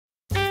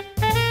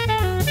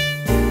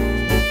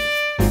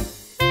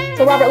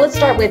So Robert, let's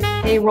start with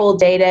payroll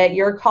data.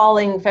 You're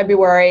calling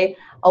February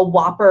a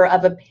whopper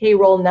of a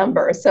payroll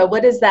number. So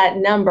what is that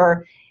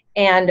number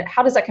and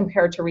how does that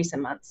compare to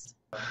recent months?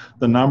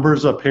 The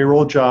numbers of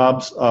payroll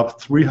jobs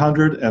up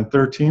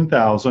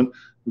 313,000,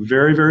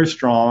 very, very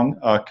strong.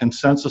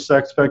 Consensus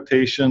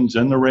expectations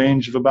in the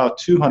range of about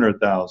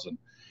 200,000.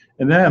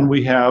 And then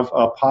we have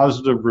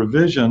positive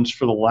revisions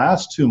for the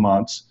last 2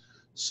 months.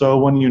 So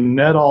when you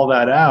net all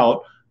that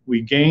out, we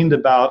gained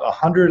about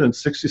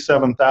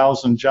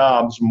 167,000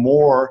 jobs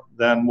more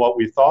than what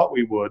we thought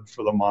we would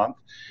for the month.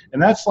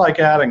 And that's like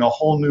adding a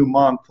whole new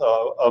month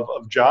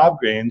of job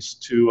gains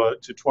to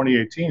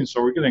 2018.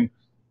 So we're getting,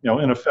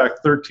 in effect,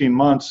 13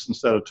 months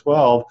instead of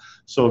 12.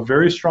 So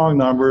very strong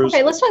numbers.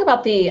 Okay, let's talk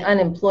about the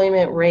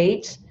unemployment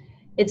rate.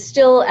 It's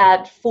still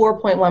at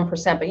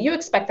 4.1%, but you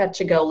expect that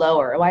to go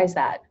lower. Why is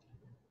that?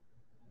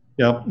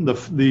 Yep,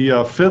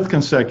 the fifth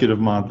consecutive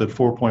month at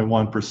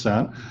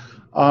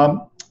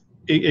 4.1%.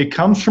 It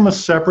comes from a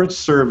separate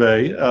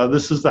survey.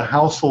 This is the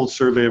household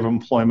survey of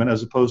employment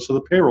as opposed to the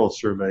payroll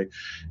survey.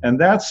 And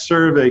that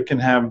survey can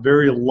have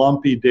very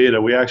lumpy data.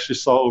 We actually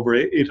saw over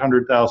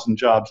 800,000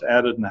 jobs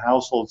added in the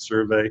household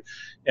survey,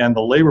 and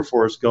the labor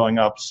force going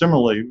up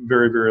similarly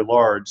very, very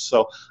large.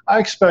 So I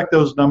expect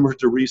those numbers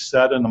to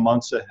reset in the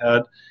months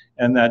ahead,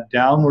 and that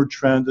downward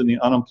trend in the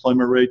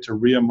unemployment rate to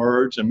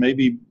reemerge and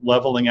maybe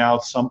leveling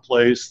out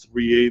someplace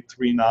 3.8,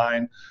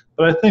 3.9.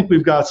 But I think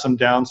we've got some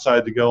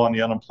downside to go on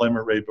the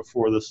unemployment rate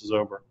before this is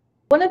over.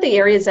 One of the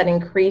areas that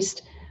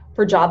increased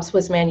for jobs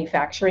was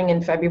manufacturing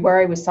in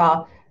February. We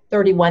saw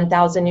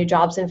 31,000 new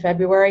jobs in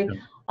February.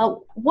 Yeah.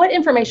 What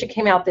information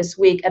came out this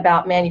week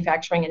about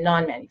manufacturing and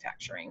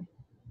non-manufacturing?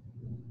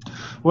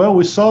 Well,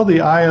 we saw the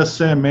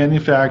ISM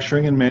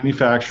manufacturing and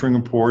manufacturing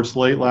reports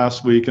late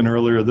last week and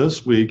earlier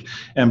this week,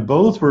 and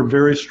both were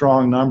very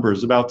strong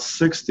numbers, about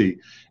 60.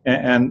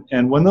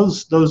 And when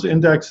those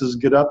indexes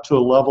get up to a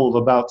level of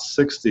about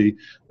 60,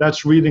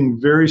 that's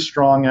reading very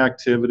strong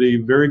activity,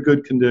 very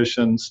good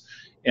conditions,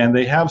 and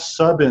they have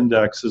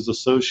sub-indexes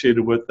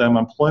associated with them,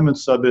 employment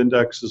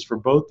sub-indexes for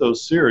both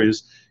those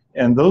series,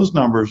 and those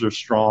numbers are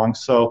strong.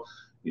 So,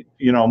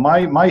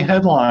 my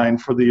headline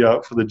for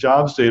the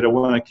jobs data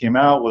when it came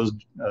out was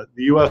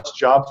the U.S.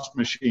 jobs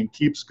machine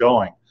keeps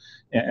going.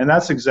 And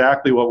that's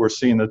exactly what we're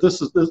seeing, that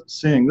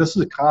this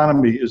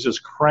economy is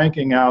just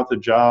cranking out the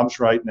jobs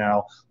right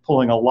now,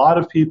 pulling a lot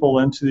of people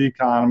into the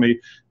economy.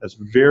 That's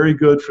very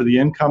good for the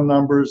income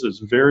numbers. It's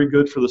very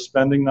good for the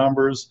spending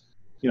numbers.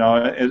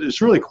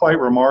 It's really quite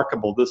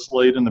remarkable this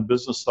late in the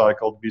business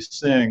cycle to be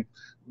seeing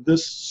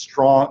this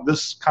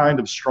kind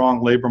of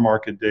strong labor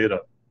market data.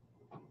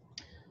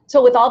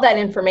 So with all that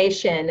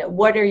information,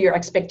 what are your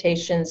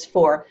expectations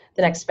for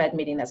the next Fed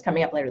meeting that's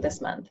coming up later this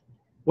month?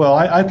 Well,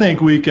 I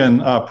think we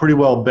can pretty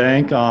well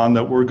bank on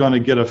that we're going to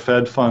get a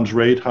Fed funds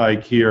rate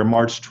hike here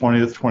March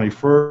 20th,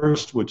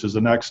 21st, which is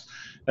the next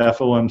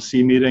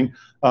FOMC meeting.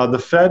 The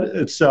Fed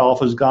itself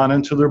has gone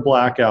into their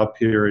blackout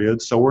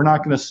period, so we're not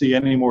going to see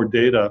any more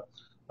data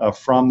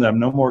from them,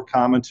 no more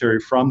commentary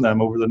from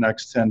them over the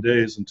next 10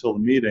 days until the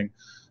meeting.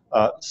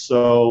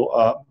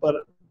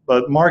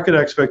 But market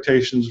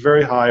expectations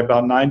very high,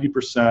 about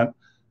 90%.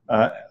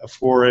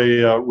 For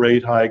a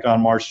rate hike on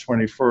March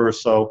 21st.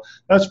 So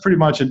that's pretty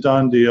much a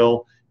done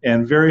deal,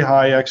 and very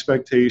high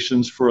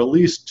expectations for at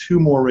least 2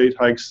 more rate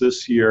hikes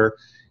this year.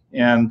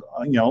 And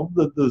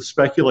the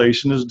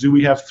speculation is, do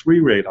we have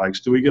 3 rate hikes?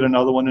 Do we get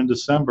another one in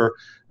December?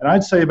 And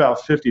I'd say about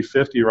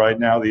 50-50 right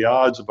now, the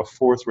odds of a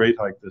 4th rate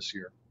hike this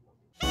year.